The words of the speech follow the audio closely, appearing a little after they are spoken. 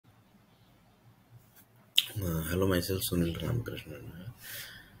Hello, myself Sunil Ramakrishnan.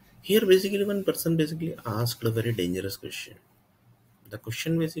 Here, basically, one person basically asked a very dangerous question. The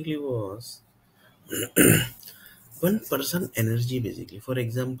question basically was one person energy. Basically, for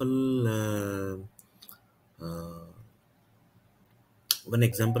example, one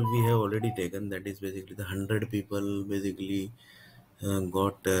example we have already taken, that is basically the 100 people basically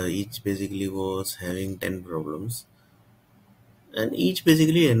got each basically was having 10 problems, and each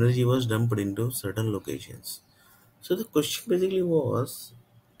basically energy was dumped into certain locations. So the question basically was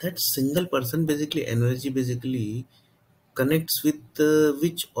that single person basically energy basically connects with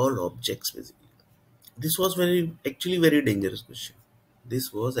which all objects basically. This was very dangerous question.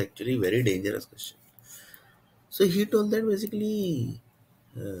 This was actually very dangerous question. So he told that basically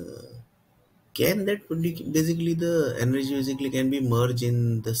can that basically the energy basically can be merged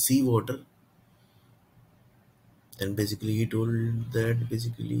in the sea water. Then basically he told that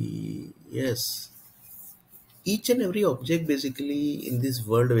basically yes, each and every object basically in this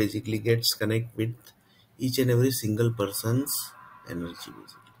world basically gets connect with each and every single person's energy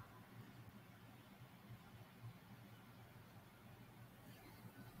basically.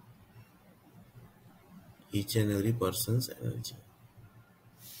 Each and every person's energy.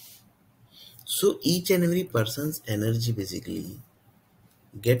 So each and every person's energy basically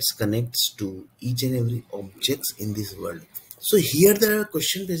gets connects to each and every objects in this world. So here the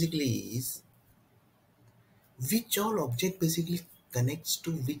question basically is which all object basically connects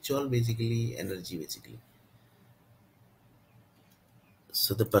to which all basically energy basically.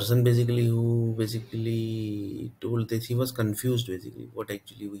 So the person basically who basically told this, he was confused basically what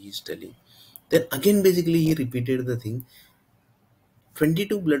actually he is telling. Then again basically he repeated the thing.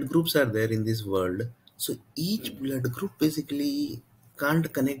 22 blood groups are there in this world. So each blood group basically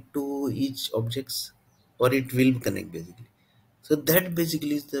can't connect to each objects, or it will connect basically. So that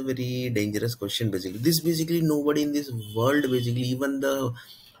basically is the very dangerous question basically. This basically nobody in this world basically, even the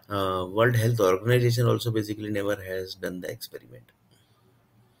World Health Organization also basically never has done the experiment.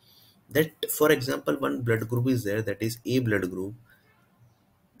 That for example one blood group is there, that is A blood group.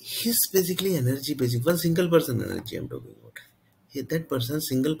 His basically energy basic one single person energy I'm talking about. That person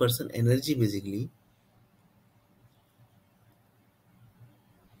single person energy basically,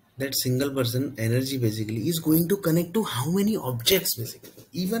 that single person energy basically is going to connect to how many objects basically.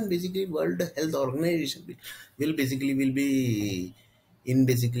 Even basically World Health Organization will be in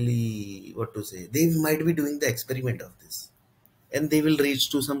basically what to say, they might be doing the experiment of this, and they will reach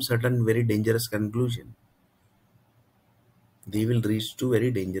to some certain very dangerous conclusion. They will reach to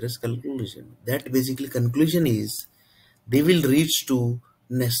very dangerous conclusion. That basically conclusion is they will reach to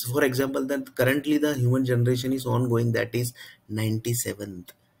for example that currently the human generation is ongoing, that is 97th,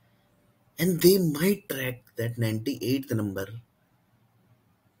 and they might track that 98th number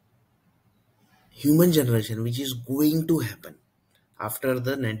human generation which is going to happen after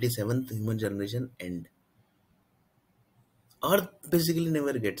the 97th human generation end. Earth basically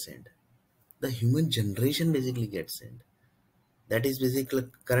never gets end, the human generation basically gets end. That is basically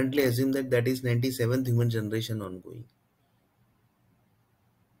currently assume that that is 97th human generation ongoing.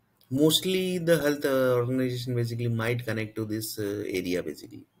 Mostly the health organization basically might connect to this area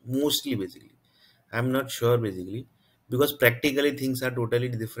basically, mostly basically. I'm not sure basically, because practically things are totally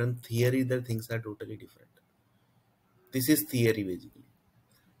different, theory the things are totally different. This is theory basically.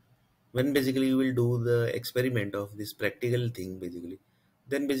 When basically you will do the experiment of this practical thing basically,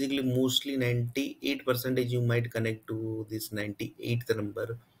 then basically mostly 98 percentage you might connect to this 98th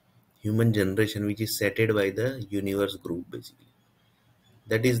number human generation which is setted by the universe group basically.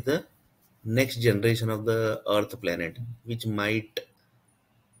 That is the next generation of the earth planet, which might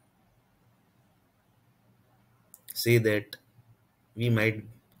say that we might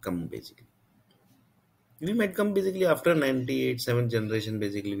come basically. We might come basically after 98 7th generation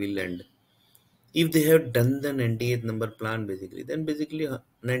basically will end. If they have done the 98th number plan basically, then basically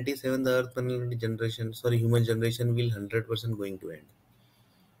 97th earth planet generation, sorry, human generation will 100% going to end.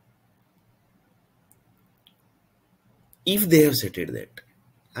 If they have set it that,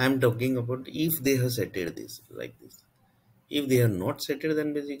 I am talking about if they have set it this like this. If they have not set it,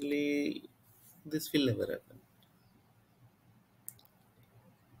 then basically this will never happen.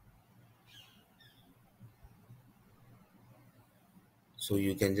 So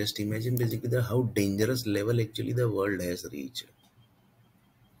you can just imagine basically the how dangerous level actually the world has reached.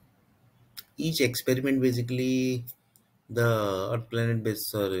 Each experiment basically the earth planet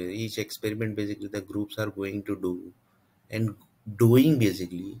based, sorry, each experiment basically the groups are going to do and doing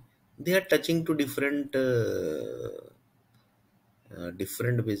basically, they are touching to different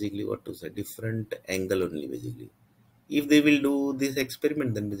different basically what to say, different angle only basically. If they will do this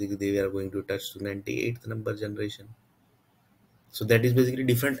experiment, then basically they are going to touch to 98th number generation. So that is basically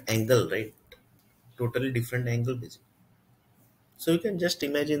different angle, right? Totally different angle basically. So you can just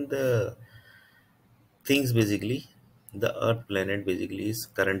imagine the things basically the Earth planet basically is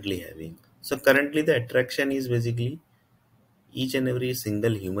currently having. So currently the attraction is basically each and every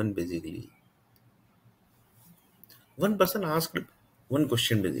single human basically. One person asked one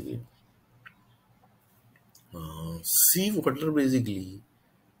question basically. Sea water basically.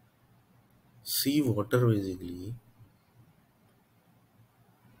 Sea water basically.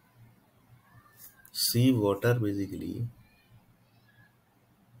 Sea water basically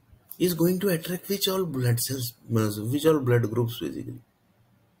is going to attract which all blood cells, which all blood groups basically.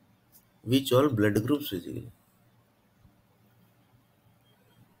 Which all blood groups basically.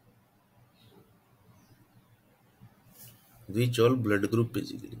 Which all blood group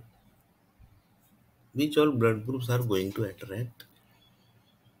basically. Which all blood groups are going to attract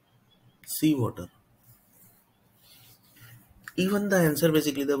sea water. Even the answer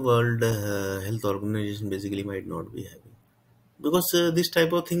basically the World Health Organization basically might not be having, because this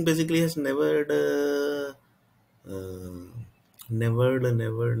type of thing basically has never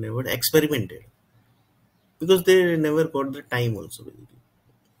experimented, because they never got the time also basically.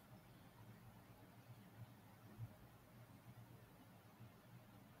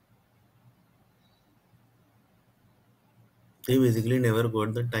 They basically never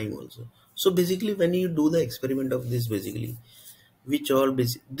got the time also. So basically when you do the experiment of this basically, which all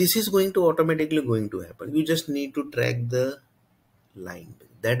this is going to automatically going to happen. You just need to track the line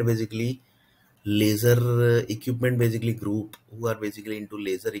that basically laser equipment basically group who are basically into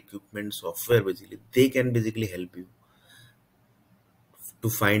laser equipment software basically, they can basically help you to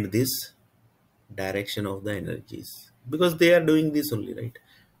find this direction of the energies, because they are doing this only, right?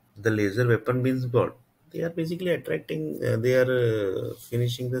 The laser weapon means what? They are basically attracting, they are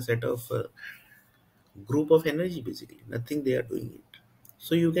finishing the set of group of energy basically, nothing they are doing it.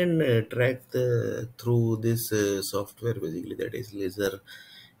 So you can track the through this software basically, that is laser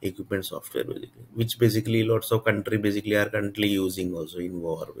equipment software basically, which basically lots of country basically are currently using also in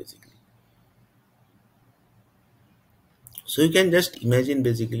war basically. So you can just imagine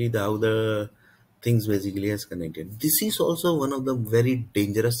basically how the things basically has connected. This is also one of the very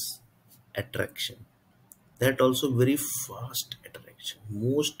dangerous attraction, that also very fast attraction,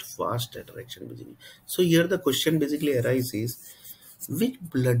 most fast attraction basically. So here the question basically arises, which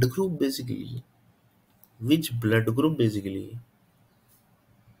blood group basically, which blood group basically,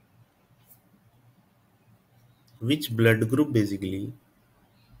 which blood group basically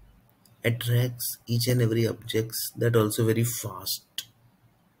attracts each and every objects that also very fast,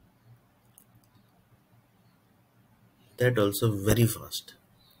 that also very fast.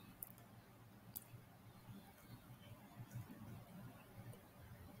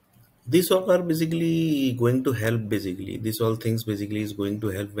 These all are basically going to help basically, this all things basically is going to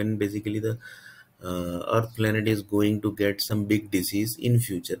help when basically the Earth planet is going to get some big disease in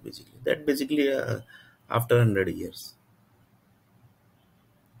future basically, that basically after 100 years,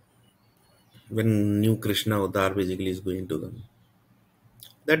 when new Krishna avatar basically is going to come,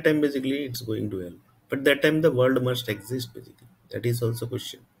 that time basically it's going to help. But that time the world must exist basically, that is also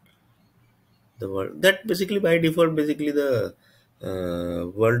question. The world, that basically by default basically the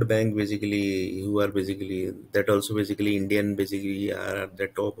World Bank basically, who are basically, that also basically Indian basically are at the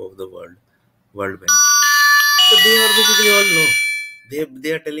top of the World Bank. So they are basically all know,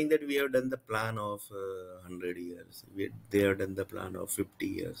 they are telling that we have done the plan of 100 years, they have done the plan of 50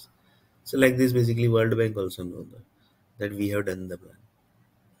 years. So like this basically World Bank also know that we have done the plan.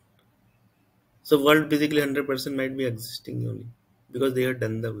 So world basically 100% might be existing only because they have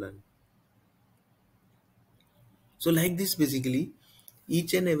done the plan. So like this basically,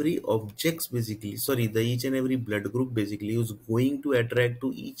 each and every objects basically, sorry, the each and every blood group basically is going to attract to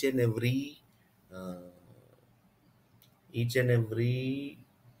uh, each and every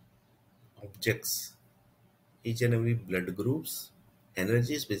objects, each and every blood groups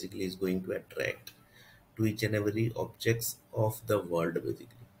energies basically is going to attract to each and every objects of the world basically.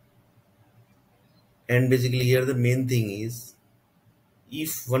 And basically here the main thing is, if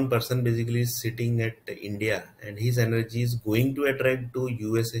one person basically is sitting at India and his energy is going to attract to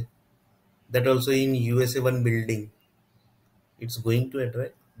USA, that also in USA one building, it's going to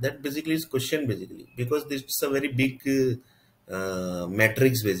attract, that basically is question basically, because this is a very big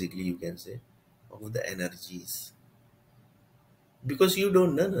matrix basically, you can say, of the energies, because you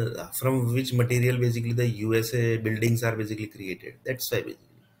don't know from which material basically the USA buildings are basically created. That's why basically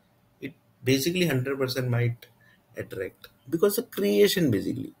it basically 100% might attract, because the creation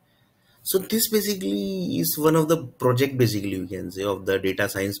basically. So this basically is one of the project, basically you can say, of the data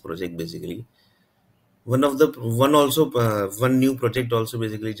science project. Basically one of the one also one new project also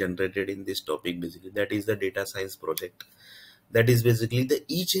basically generated in this topic, basically that is the data science project. That is basically the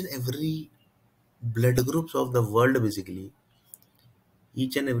each and every blood groups of the world, basically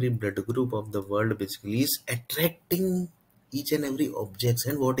each and every blood group of the world basically is attracting each and every objects,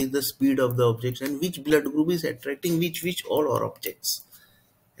 and what is the speed of the objects, and which blood group is attracting which all are objects.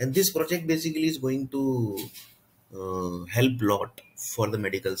 And this project basically is going to help lot for the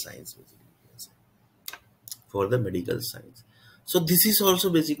medical science, basically yes, for the medical science. So this is also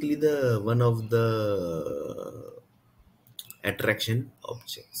basically the one of the attraction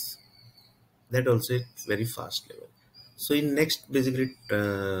objects, that also at very fast level. So in next basically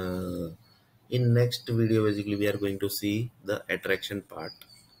in next video basically we are going to see the attraction part.